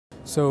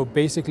So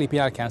basically,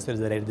 penile cancer is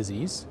a rare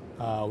disease.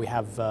 We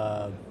have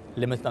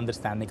limited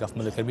understanding of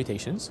molecular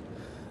mutations,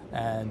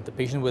 and the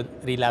patient with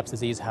relapse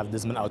disease have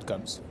dismal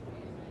outcomes.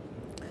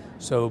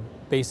 So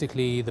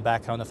basically, the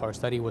background of our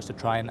study was to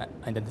try and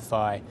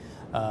identify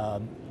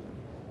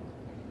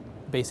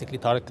basically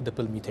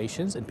targetable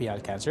mutations in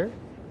penile cancer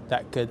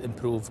that could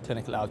improve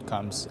clinical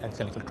outcomes and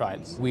clinical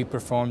trials. We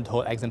performed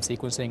whole exome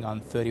sequencing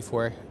on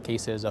 34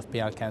 cases of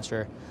penile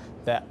cancer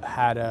that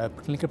had a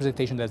clinical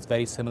presentation that's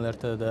very similar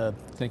to the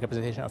clinical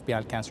presentation of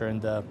penile cancer in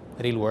the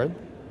real world.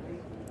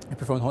 We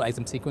performed whole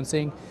exome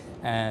sequencing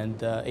and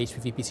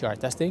HPV PCR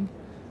testing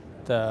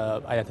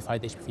to identify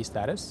the HPV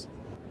status.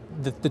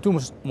 The two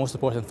most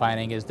important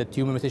finding is the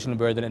tumor mutational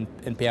burden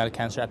in penile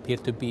cancer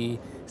appeared to be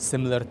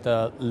similar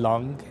to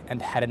lung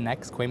and head and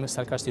neck squamous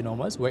cell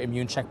carcinomas, where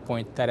immune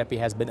checkpoint therapy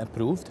has been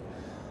approved.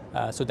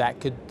 So that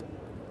could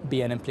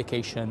be an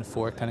implication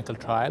for a clinical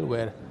trial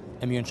where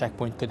immune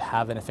checkpoint could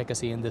have an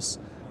efficacy in this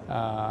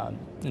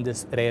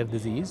rare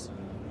disease.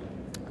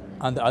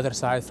 On the other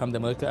side, from the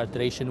molecular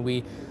alteration,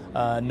 we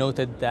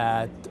noted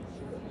that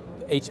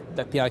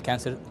penile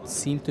cancer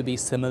seemed to be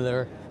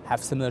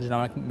have similar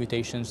genomic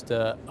mutations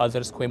to other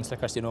squamous cell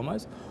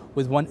carcinomas,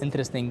 with one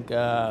interesting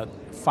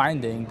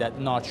finding that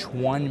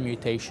Notch1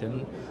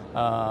 mutation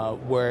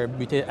were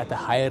mutated at a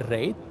higher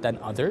rate than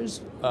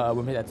others,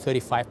 were mutated at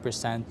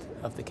 35%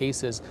 of the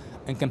cases,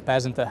 in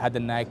comparison to head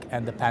and neck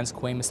and the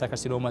pan-squamous cell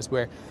carcinomas,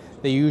 where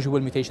the usual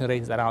mutation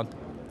rate is around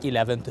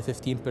 11 to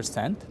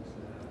 15%.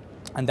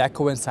 And that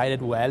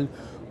coincided well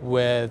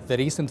with the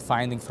recent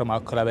finding from our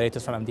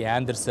collaborators from MD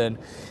Anderson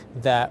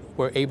that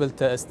were able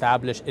to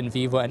establish in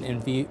vivo and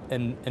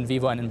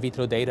in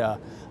vitro data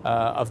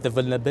of the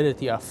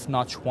vulnerability of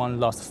Notch1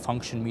 loss of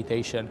function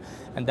mutation.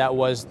 And that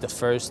was the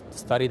first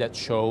study that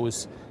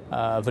shows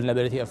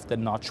vulnerability of the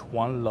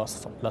Notch1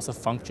 loss of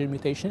function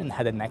mutation in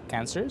head and neck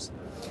cancers.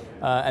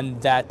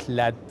 And that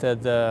led to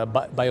the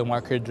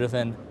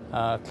biomarker-driven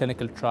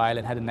clinical trial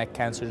in head and neck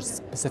cancers,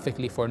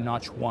 specifically for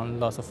Notch1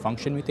 loss of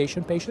function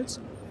mutation patients.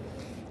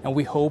 And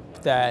we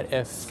hope that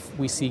if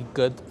we see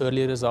good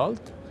early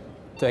result,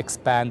 to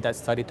expand that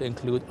study to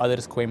include other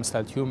squamous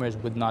cell tumors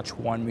with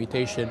Notch1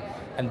 mutation,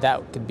 and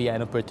that could be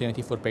an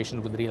opportunity for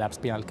patients with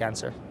relapsed penile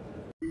cancer.